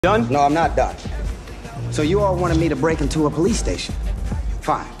Done? No, I'm not done. So you all wanted me to break into a police station.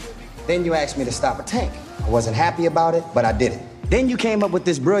 Fine. Then you asked me to stop a tank. I wasn't happy about it, but I did it. Then you came up with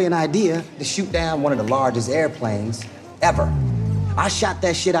this brilliant idea to shoot down one of the largest airplanes ever. I shot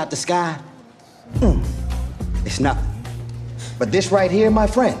that shit out the sky. It's nothing. But this right here, my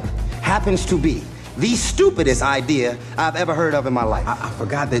friend, happens to be the stupidest idea I've ever heard of in my life. I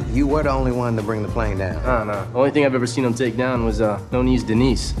forgot that you were the only one to bring the plane down. No. The only thing I've ever seen him take down was No Knees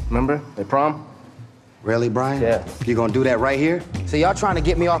Denise. Remember? At prom? Really, Brian? Yeah. You gonna do that right here? So y'all trying to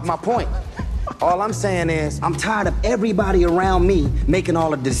get me off my point. All I'm saying is, I'm tired of everybody around me making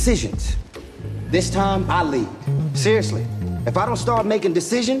all the decisions. This time, I lead. Seriously. If I don't start making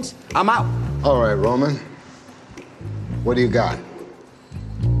decisions, I'm out. All right, Roman. What do you got?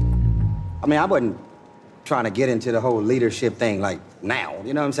 I mean, I wasn't trying to get into the whole leadership thing, like, now.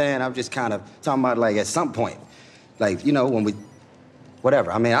 You know what I'm saying? I'm just kind of talking about, like, at some point. Like, you know, when we...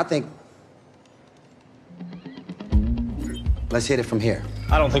 Whatever. I mean, I think... Let's hit it from here.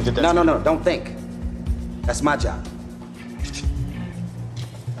 I don't think that's... No, don't think. That's my job.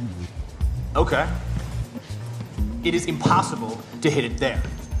 Okay. It is impossible to hit it there.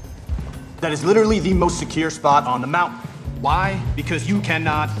 That is literally the most secure spot on the mountain. Why? Because you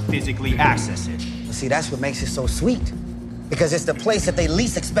cannot physically access it. See, that's what makes it so sweet. Because it's the place that they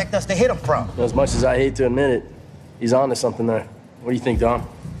least expect us to hit them from. As much as I hate to admit it, he's on to something there. What do you think, Dom?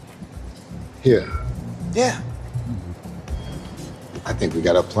 Here. Yeah. I think we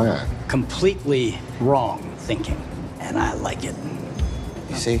got a plan. Completely wrong thinking, and I like it.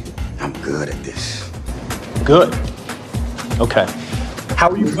 You see, I'm good at this. Good. Okay. How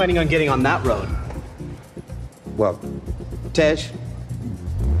are you planning on getting on that road? Well, Tej,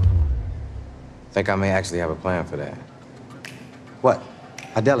 Think I may actually have a plan for that. what?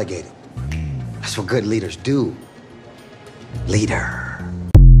 I delegated. That's what good leaders do. Leader.